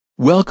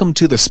Welcome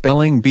to the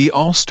Spelling Bee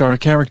All-Star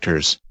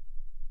Characters.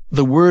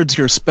 The words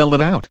here spell it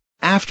out,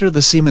 after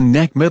the Seaman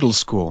Neck Middle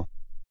School.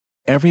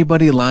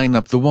 Everybody line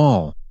up the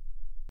wall.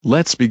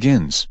 Let's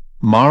begins.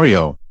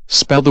 Mario,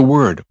 spell the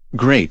word,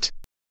 great.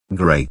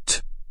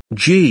 Great.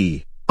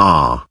 G-R-E-A-T.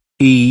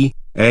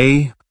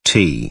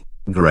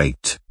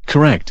 Great.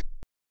 Correct.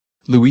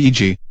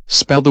 Luigi,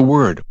 spell the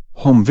word,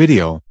 home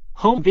video.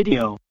 Home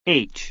video.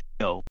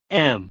 H-O-M-E-V-I-D-E-O.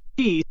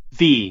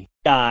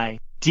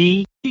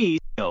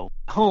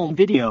 Home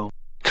video.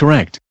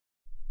 Correct.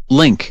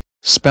 Link,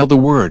 spell the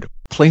word,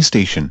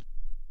 PlayStation.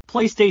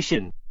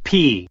 PlayStation.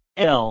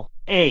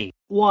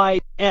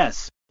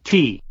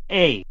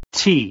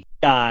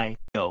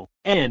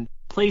 P-L-A-Y-S-T-A-T-I-O-N.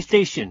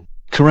 PlayStation.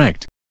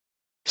 Correct.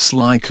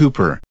 Sly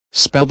Cooper,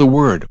 spell the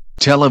word,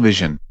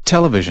 television.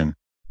 Television.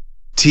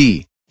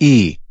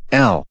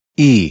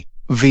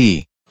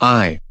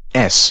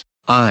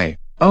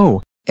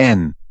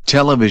 T-E-L-E-V-I-S-I-O-N.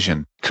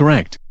 Television.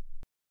 Correct.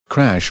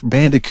 Crash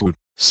Bandicoot,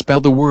 spell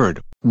the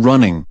word,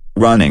 running.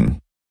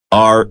 Running.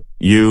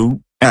 R-U-N-N-I-N-G.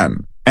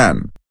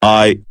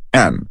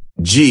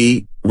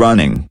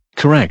 Running.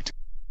 Correct.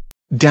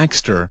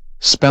 Dexter,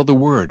 spell the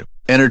word,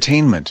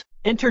 entertainment.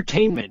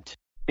 Entertainment.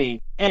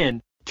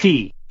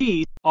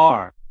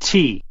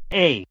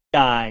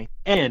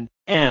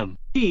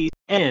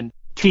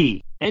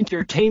 E-N-T-E-R-T-A-I-N-M-E-N-T.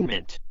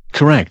 Entertainment.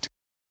 Correct.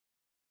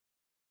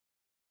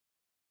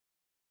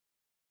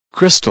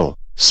 Crystal,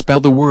 spell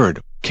the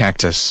word,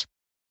 cactus.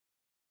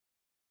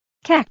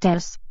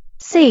 Cactus.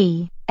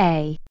 C-A-C-T-U-S.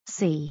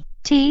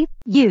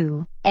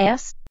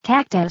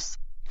 Cactus.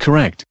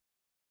 Correct.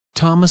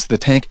 Thomas the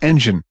Tank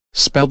Engine,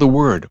 spell the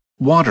word,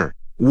 water.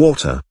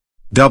 Water.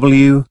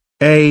 W-A-T-E-R.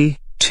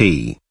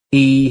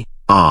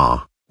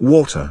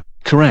 Water.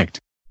 Correct.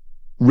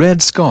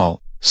 Red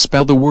Skull,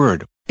 spell the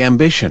word,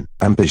 ambition.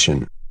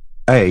 Ambition.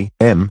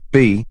 A-M-B-I-T-O-N.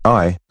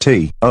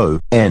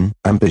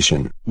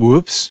 Ambition.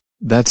 Whoops,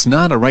 that's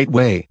not a right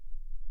way.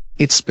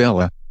 It's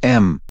spell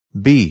A-M-B-I-T-I-O-N.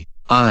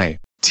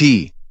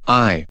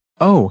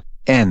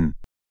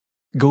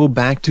 Go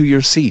back to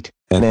your seat.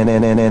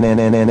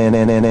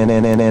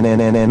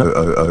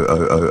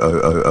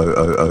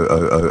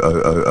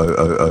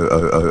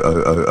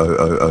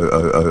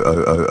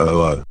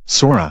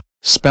 Sora,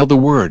 spell the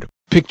word,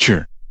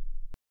 picture.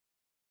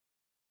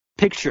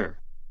 Picture.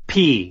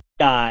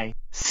 P-I-C-T-U-R-E.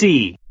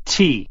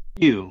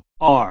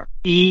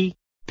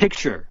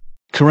 Picture.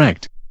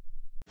 Correct.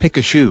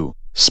 Pikachu,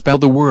 spell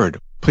the word,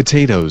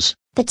 potatoes.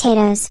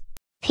 Potatoes.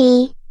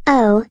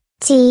 P-O-T-A-T-O-E-S.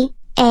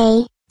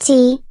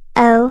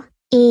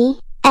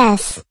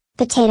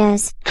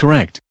 Potatoes.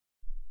 Correct.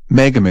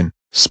 Megaman,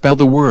 spell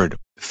the word,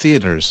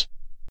 theaters.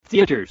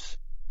 Theaters.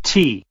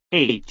 T-H-E-A-T-E-R-S.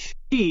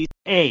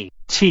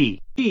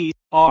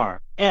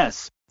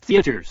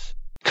 Theaters.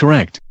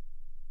 Correct.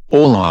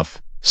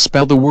 Olaf,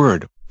 spell the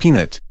word,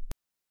 peanut.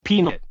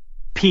 Peanut.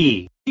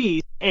 P-E-A-N-U-T.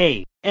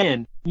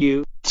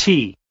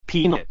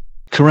 Peanut.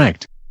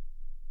 Correct.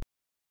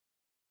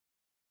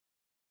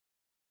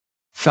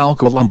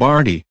 Falco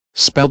Lombardi,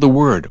 spell the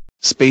word,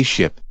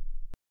 spaceship.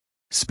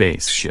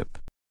 Spaceship.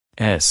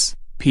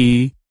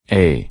 S-P-A-C-E-S-H-I-P.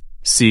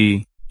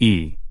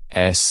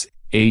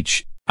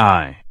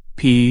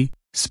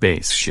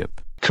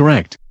 Spaceship.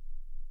 Correct.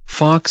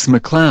 Fox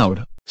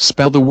McCloud,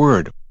 spell the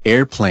word,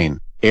 airplane.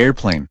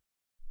 Airplane.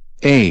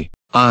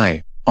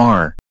 A-I-R-P-L-A-N-E.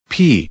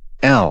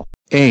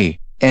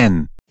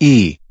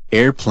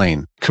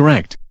 Airplane.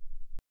 Correct.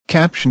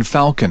 Caption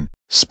Falcon,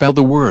 spell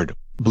the word,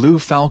 blue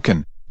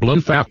falcon.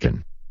 Blue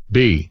Falcon.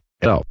 B-L-U-E-F-A-L-C-O-N.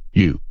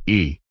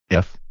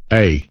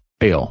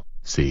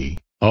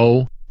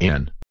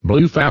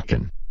 Blue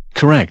Falcon.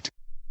 Correct.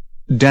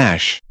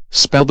 Dash,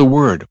 spell the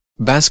word,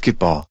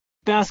 basketball.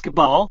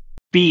 Basketball.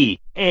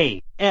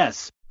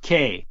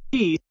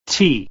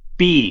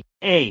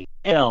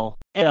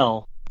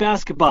 B-A-S-K-E-T-B-A-L-L.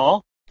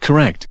 Basketball.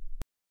 Correct.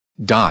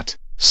 Dot,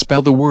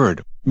 spell the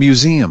word,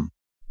 museum.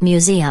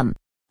 Museum.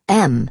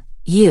 M-U-S-E-U-M.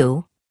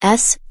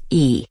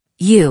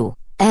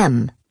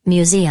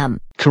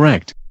 Museum.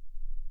 Correct.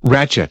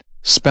 Ratchet,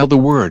 spell the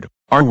word,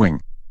 Arwing.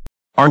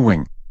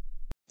 Arwing.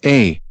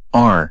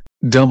 A-R-W-I-N-G.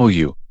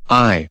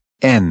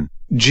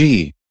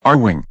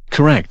 Arwing.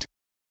 Correct.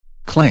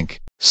 Clank,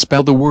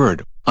 spell the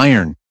word,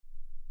 iron.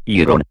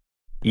 Iron.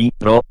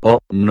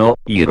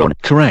 I-R-O-N.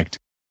 Correct.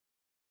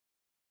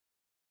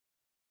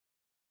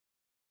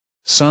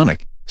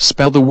 Sonic,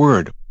 spell the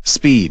word,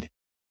 speed.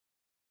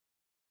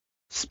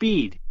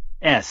 Speed.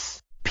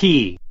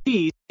 S-P-E-E-D.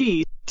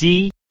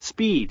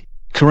 Speed.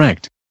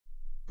 Correct.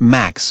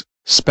 Max,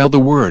 spell the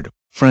word,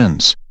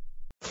 friends.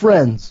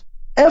 Friends.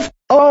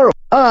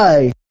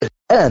 F-R-I-N-D.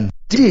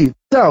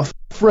 South.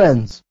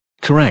 Friends.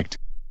 Correct.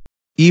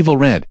 Evil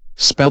Red,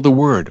 spell the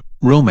word,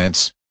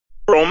 romance.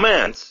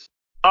 Romance.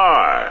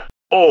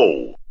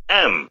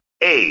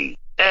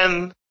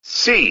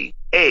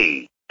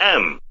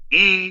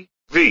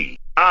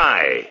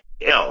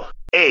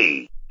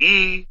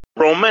 R-O-M-A-N-C-A-M-E-V-I-L-A-E.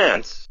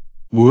 Romance.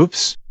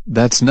 Whoops,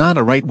 that's not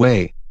a right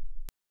way.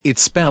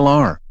 It's spell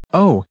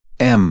R-O-M-A-N-C-E.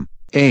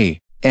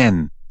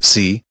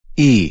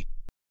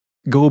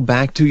 Go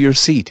back to your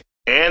seat.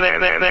 No.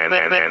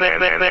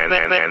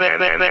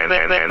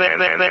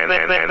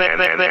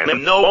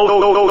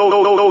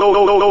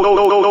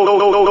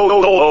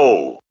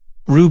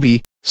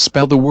 Ruby,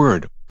 spell the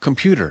word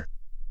computer.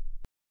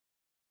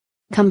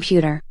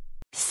 Computer.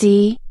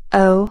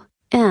 C-O-M-P-U-T-E-R.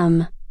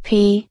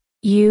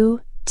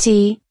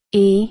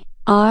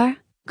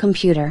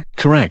 Computer.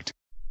 Correct.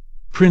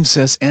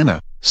 Princess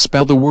Anna,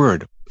 spell the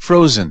word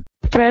frozen.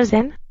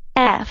 Frozen.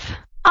 F-R-O-Z-E-N.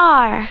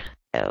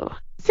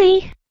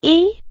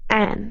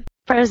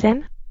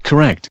 Frozen.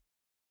 Correct.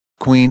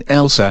 Queen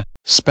Elsa,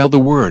 spell the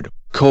word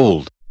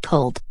cold.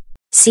 Cold.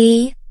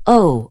 C-O-L-D.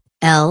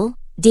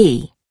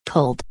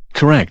 Cold.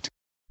 Correct.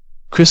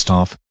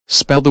 Christoph,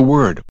 spell the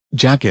word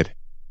jacket.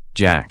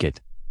 Jacket.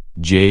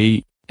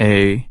 J-A-C-K-E-T.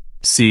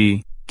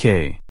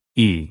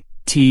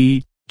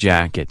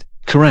 Jacket.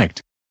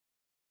 Correct.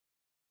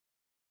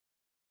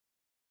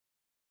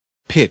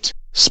 Pit,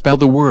 spell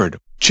the word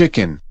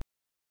chicken.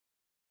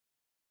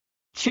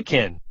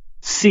 Chicken.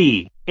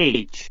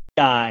 C-H-I-C-K-E-N.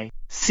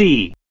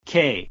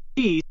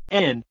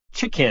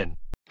 Chicken.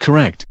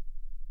 Correct.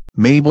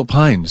 Mabel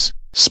Pines,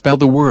 spell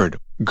the word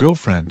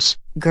girlfriends.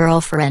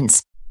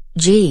 Girlfriends.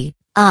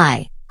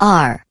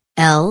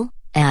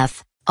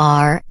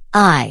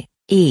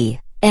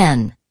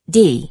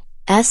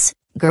 G-I-R-L-F-R-I-E-N-D-S.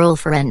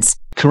 Girlfriends.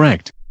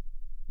 Correct.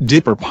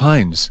 Dipper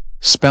Pines,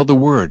 spell the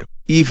word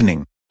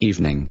evening.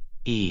 Evening.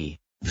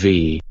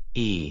 E-V-E-N-I-N-G.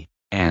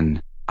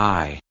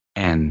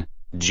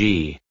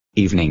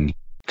 Evening.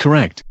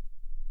 Correct.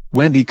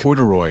 Wendy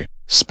Corduroy,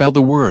 spell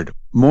the word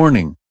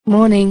morning.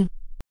 Morning.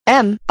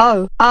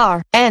 M-O-R-N-I-N-G.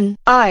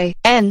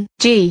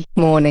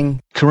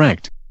 Morning.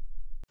 Correct.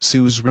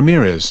 Suze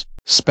Ramirez,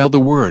 spell the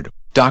word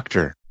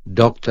doctor.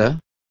 Doctor.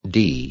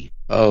 D-O-C-T-O-R.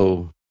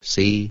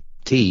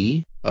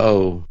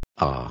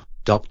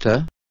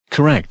 Doctor.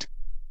 Correct.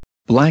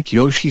 Black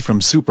Yoshi from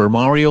Super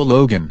Mario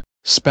Logan,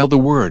 spell the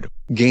word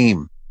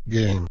game.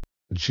 Game.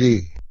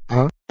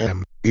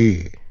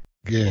 G-I-M-E.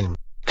 Game.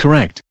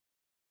 Correct.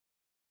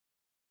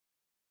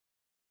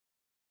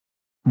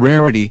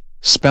 Rarity,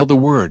 spell the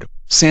word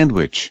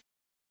sandwich.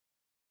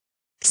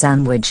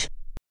 Sandwich.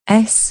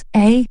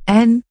 S-A-N-D-W-I-C-H.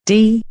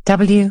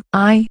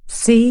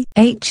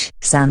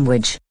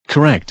 Sandwich.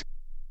 Correct.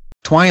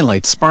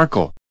 Twilight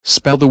Sparkle,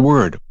 spell the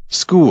word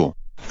school.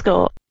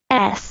 School.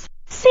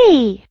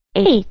 S-C-H-O-O-L.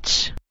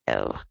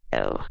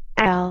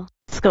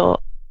 School.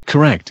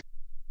 Correct.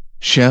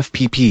 Chef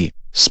PP,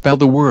 spell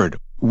the word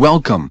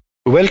welcome.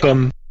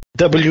 Welcome.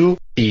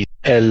 W-E-L-C-O-M-E.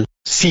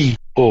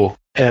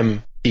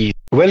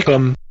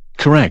 Welcome.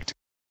 Correct.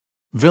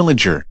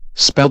 Villager,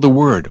 spell the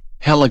word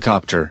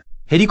helicopter.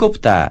 ヘリコプ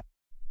ター。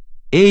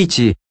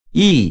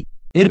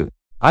H-E-L-I-C-O-P-T-E-R。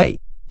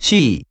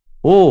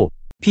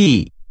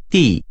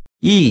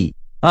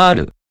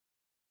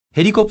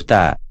ヘリコプ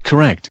ター。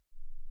Correct.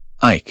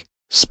 Ike,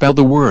 spell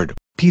the word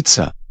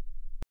pizza.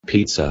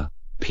 Pizza.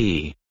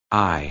 P-I-Z-Z-A.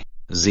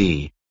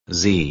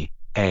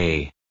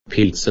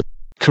 Pizza.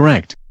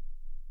 Correct.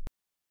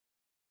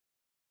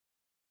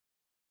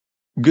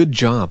 Good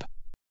job.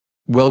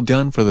 Well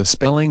done for the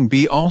Spelling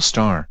Bee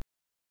All-Star.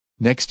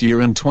 Next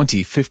year in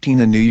 2015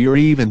 and New Year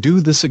Eve and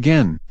do this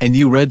again, and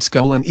you Red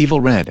Skull and Evil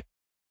Red.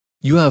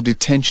 You have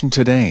detention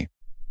today.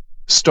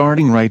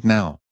 Starting right now.